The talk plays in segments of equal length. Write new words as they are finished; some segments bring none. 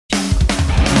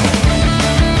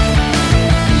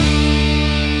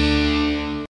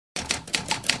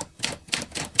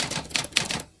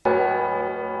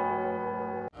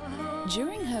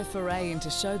foray into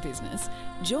show business,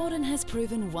 Jordan has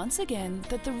proven once again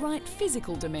that the right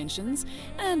physical dimensions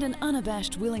and an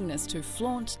unabashed willingness to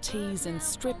flaunt, tease and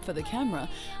strip for the camera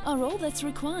are all that's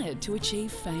required to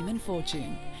achieve fame and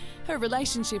fortune. Her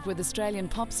relationship with Australian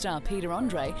pop star Peter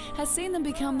Andre has seen them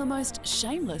become the most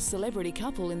shameless celebrity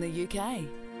couple in the UK.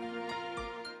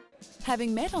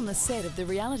 Having met on the set of the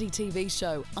reality TV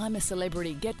show I'm a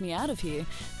Celebrity, Get Me Out of Here,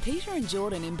 Peter and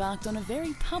Jordan embarked on a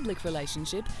very public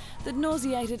relationship that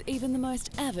nauseated even the most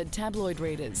avid tabloid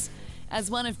readers. As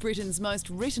one of Britain's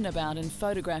most written about and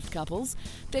photographed couples,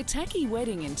 their tacky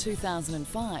wedding in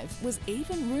 2005 was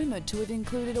even rumoured to have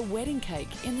included a wedding cake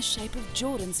in the shape of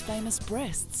Jordan's famous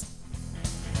breasts.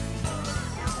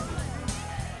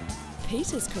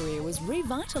 Peter's career was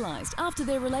revitalised after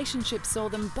their relationship saw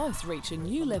them both reach a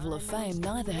new level of fame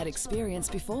neither had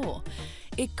experienced before.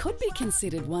 It could be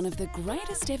considered one of the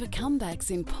greatest ever comebacks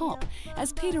in pop,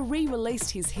 as Peter re-released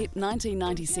his hit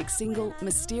 1996 single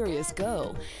Mysterious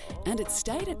Girl, and it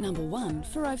stayed at #1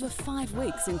 for over 5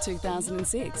 weeks in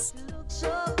 2006.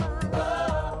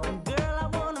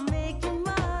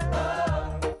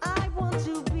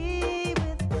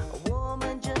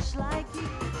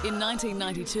 In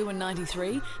 1992 and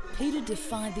 93, Peter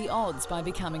defied the odds by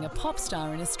becoming a pop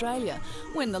star in Australia,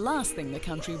 when the last thing the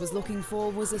country was looking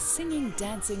for was a singing,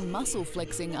 dancing,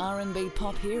 muscle-flexing R&B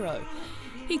pop hero.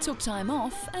 He took time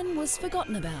off and was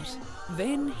forgotten about.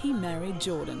 Then he married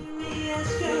Jordan.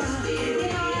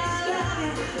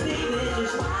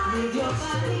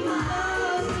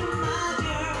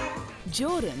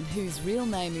 Jordan, whose real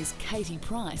name is Katie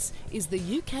Price, is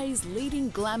the UK's leading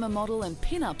glamour model and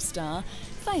pin-up star,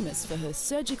 famous for her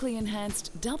surgically enhanced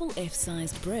double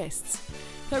F-sized breasts.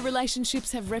 Her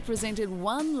relationships have represented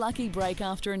one lucky break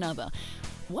after another.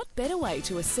 What better way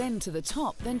to ascend to the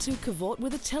top than to cavort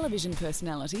with a television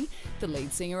personality, the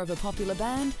lead singer of a popular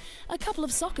band, a couple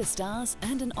of soccer stars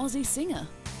and an Aussie singer?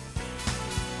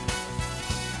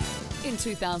 In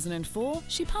 2004,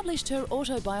 she published her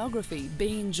autobiography,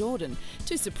 Being Jordan,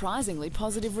 to surprisingly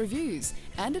positive reviews,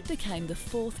 and it became the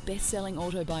 4th best-selling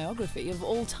autobiography of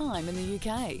all time in the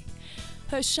UK.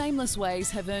 Her shameless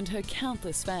ways have earned her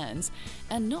countless fans,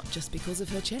 and not just because of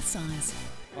her chest size.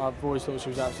 I've always thought she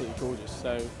was absolutely gorgeous,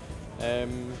 so I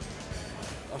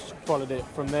followed it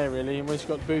from there really, and when she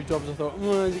got boob jobs I thought,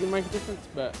 is it going to make a difference?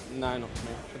 But no, not to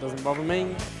me. It doesn't bother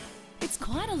me. It's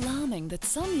quite alarming that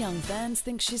some young fans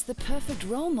think she's the perfect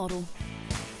role model.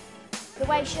 The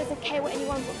way she doesn't care what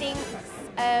anyone thinks,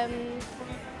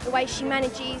 the way she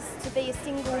manages to be a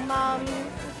single mum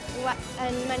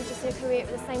and manages her career at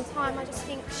the same time, I just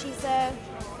think she's the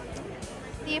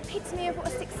epitome of what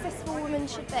a successful woman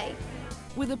should be.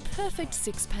 With a perfect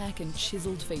six-pack and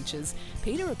chiselled features,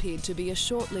 Peter appeared to be a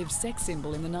short-lived sex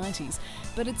symbol in the 90s,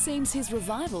 but it seems his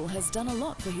revival has done a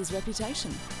lot for his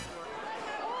reputation.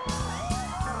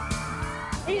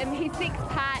 His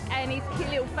six-pack and his cute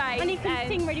little face. And he can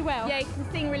sing really well. Yeah, he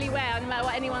can sing really well, no matter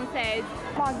what anyone says.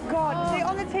 My God, see,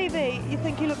 on the TV, you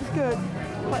think he looks good,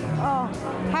 but oh,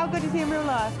 how good is he in real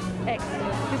life?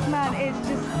 Excellent. This man is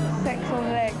just sex on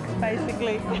legs,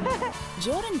 basically.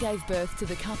 Jordan gave birth to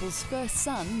the couple's first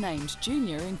son, named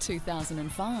Junior, in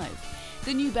 2005.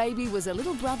 The new baby was a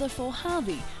little brother for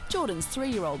Harvey, Jordan's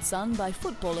 3-year-old son by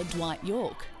footballer Dwight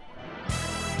Yorke.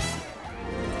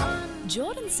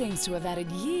 Jordan seems to have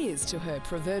added years to her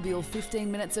proverbial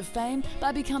 15 minutes of fame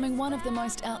by becoming one of the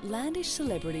most outlandish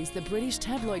celebrities the British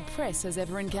tabloid press has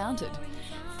ever encountered.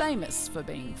 Famous for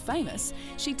being famous,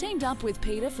 she teamed up with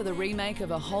Peter for the remake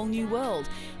of A Whole New World,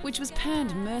 which was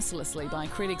panned mercilessly by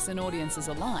critics and audiences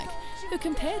alike, who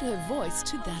compared her voice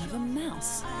to that of a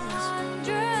mouse. Hold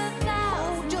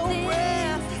your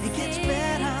breath, it gets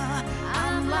better.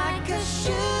 I'm like a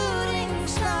shooting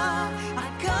star.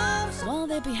 While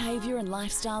their behaviour and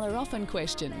lifestyle are often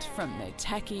questioned, from their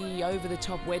tacky,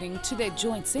 over-the-top wedding to their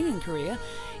joint singing career,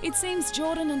 it seems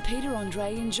Jordan and Peter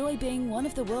Andre enjoy being one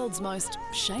of the world's most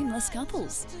shameless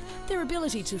couples. Their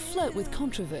ability to flirt with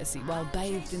controversy while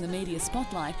bathed in the media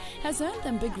spotlight has earned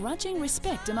them begrudging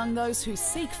respect among those who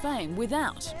seek fame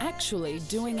without actually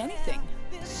doing anything.